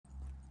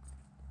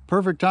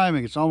Perfect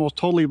timing. It's almost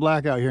totally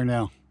black out here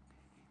now.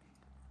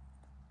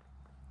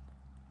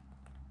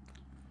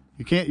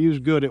 You can't use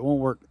good, it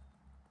won't work.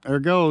 There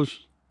it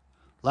goes.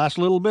 Last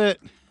little bit.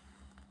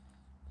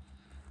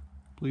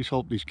 Please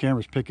hope these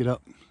cameras pick it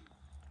up.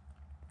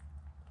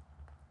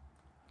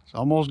 It's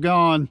almost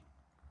gone.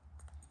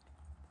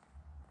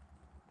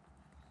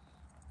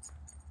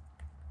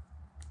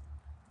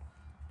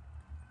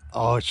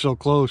 Oh, it's so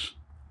close.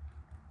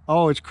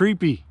 Oh, it's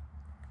creepy.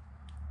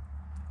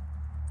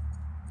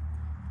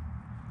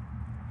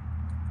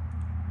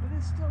 But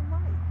it's still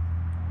light.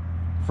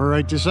 For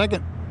right this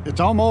second. It's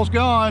almost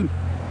gone.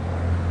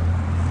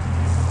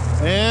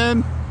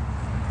 And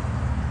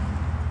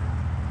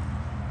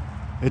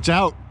it's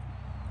out.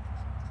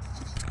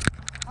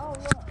 Oh,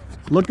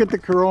 look. Look at the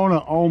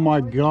corona. Oh my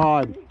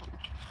God.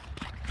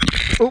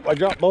 Oh, I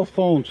dropped both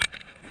phones.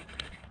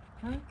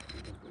 Huh?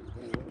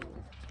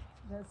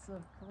 That's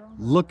a corona.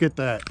 Look at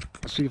that.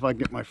 Let's see if I can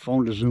get my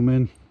phone to zoom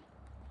in.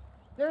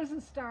 There's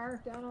a star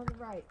down on the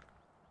right.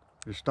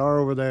 There's a star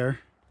over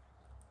there.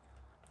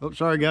 Oh,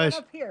 sorry guys.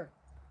 Up here.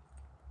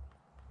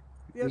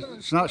 The other one's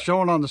It's not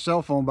showing on the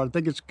cell phone, but I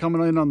think it's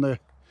coming in on the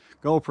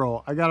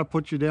GoPro. I gotta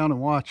put you down and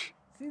watch.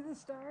 See the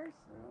stars?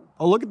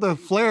 Oh, look at the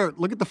flare.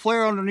 Look at the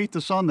flare underneath the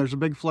sun. There's a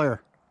big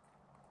flare.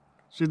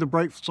 See the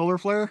bright solar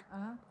flare?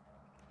 Uh-huh.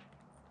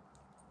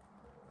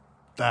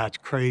 That's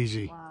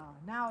crazy. Wow,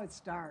 now it's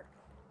dark.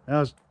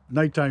 Now it's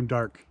nighttime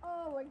dark.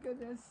 Oh my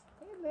goodness.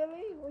 Hey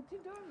Lily, what you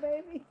doing,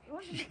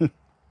 baby?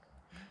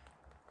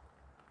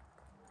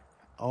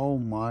 Oh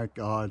my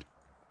God.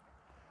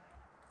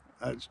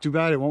 It's too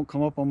bad it won't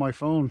come up on my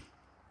phone.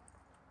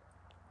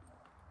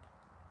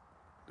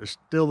 There's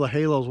still the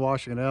halos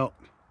washing it out.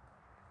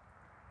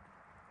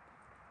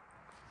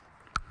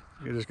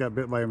 You just got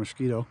bit by a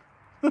mosquito.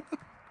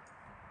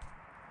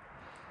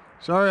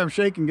 Sorry, I'm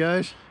shaking,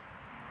 guys.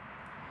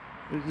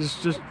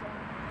 This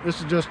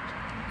is just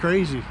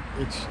crazy.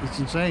 It's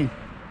insane.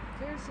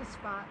 Here's the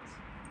spots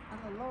on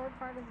the lower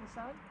part of the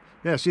sun.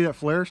 Yeah, see that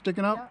flare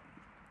sticking up? Yep.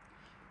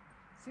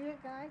 See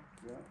it, guy?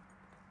 Yeah.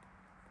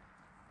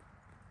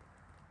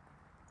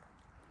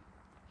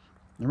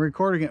 I'm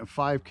recording it in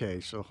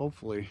 5K, so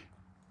hopefully,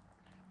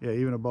 yeah,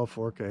 even above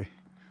 4K.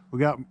 We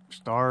got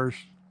stars.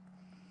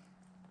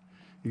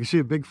 You can see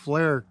a big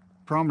flare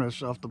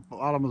prominence off the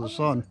bottom of the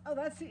sun. Oh,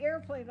 that's the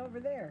airplane over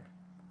there.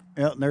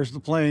 Yeah, and there's the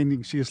plane. You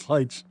can see its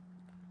lights.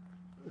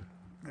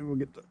 Maybe we'll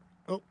get the...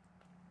 Oh.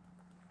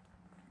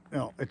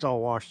 No, it's all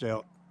washed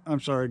out.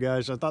 I'm sorry,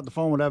 guys. I thought the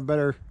phone would have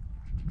better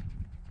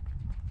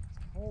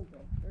Hold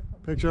it. There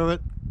comes picture of it.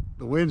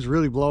 The wind's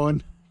really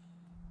blowing.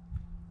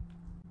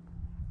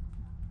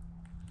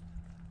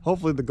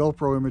 Hopefully the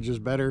GoPro image is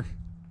better.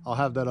 I'll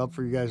have that up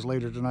for you guys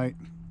later tonight.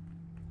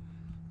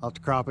 I'll have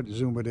to crop it and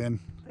zoom it in.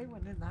 They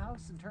went in the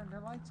house and turned their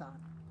lights on.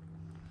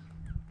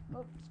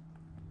 Oops.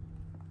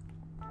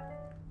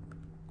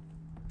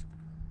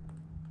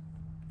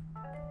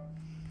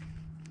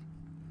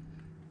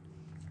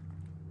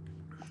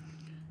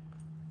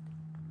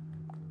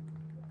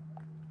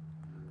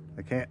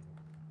 I can't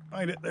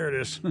find it. There it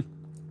is.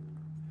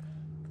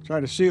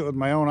 Trying to see it with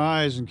my own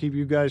eyes and keep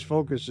you guys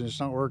focused, and it's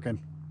not working.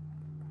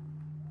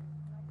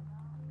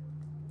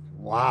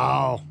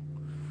 Wow.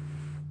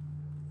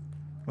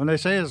 When they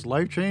say it's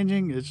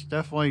life-changing, it's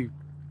definitely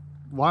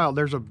wild.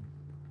 There's a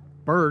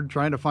bird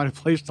trying to find a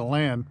place to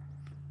land.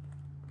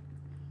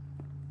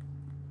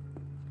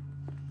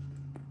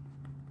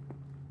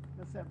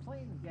 That's that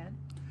plane again.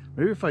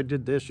 Maybe if I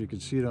did this, you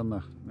could see it on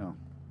the... No.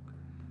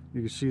 You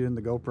can see it in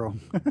the GoPro.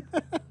 That's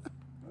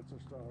a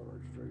star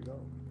right straight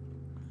up.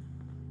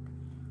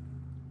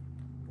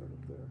 Right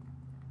up there.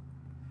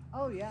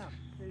 Oh yeah,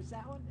 there's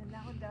that one and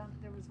that one down.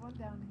 There was one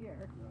down here.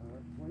 That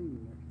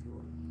plane next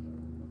door.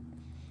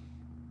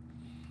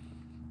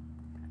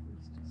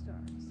 There's two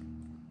stars.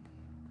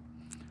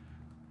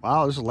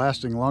 Wow, this is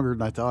lasting longer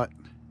than I thought.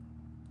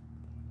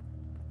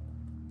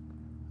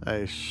 That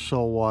is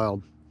so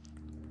wild.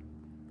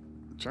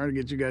 I'm trying to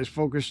get you guys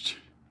focused.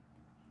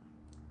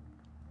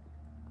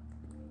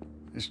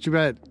 It's too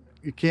bad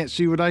you can't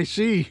see what I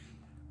see.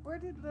 Where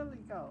did Lily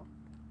go?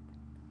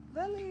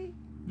 Lily,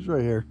 He's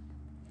right here.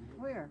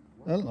 where?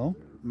 I don't know.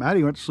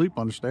 Maddie went to sleep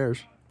on the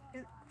stairs.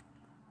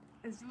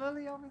 Is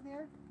Lily over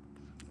there?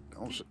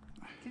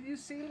 Can you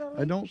see Lily?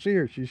 I don't see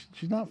her. She's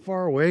not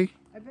far away.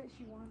 I bet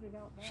she wandered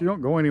out back. She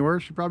don't go anywhere.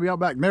 She's probably out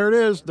back. There it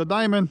is, the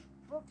diamond.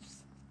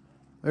 Whoops.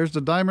 There's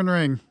the diamond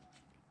ring.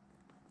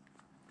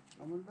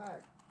 Coming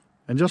back.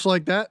 And just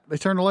like that, they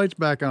turn the lights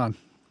back on.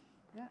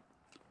 Yeah.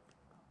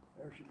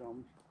 There she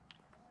comes.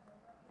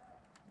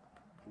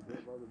 She's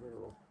right by the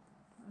barrel.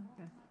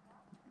 Okay.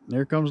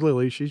 There comes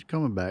Lily. She's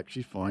coming back.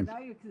 She's fine. Now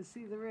you can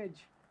see the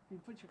ridge.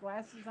 You put your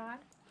glasses on.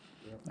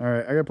 All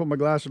right, I gotta put my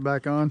glasses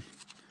back on.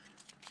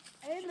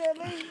 Hey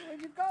Lily,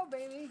 where'd you go,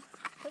 baby?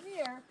 Come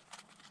here.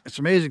 It's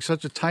amazing.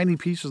 Such a tiny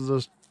piece of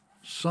the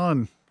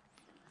sun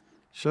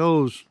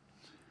shows.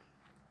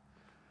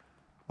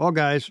 Well,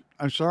 guys,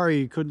 I'm sorry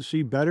you couldn't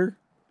see better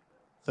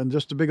than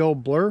just a big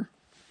old blur.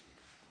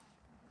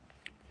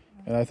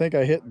 And I think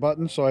I hit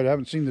buttons, so I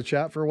haven't seen the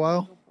chat for a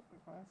while.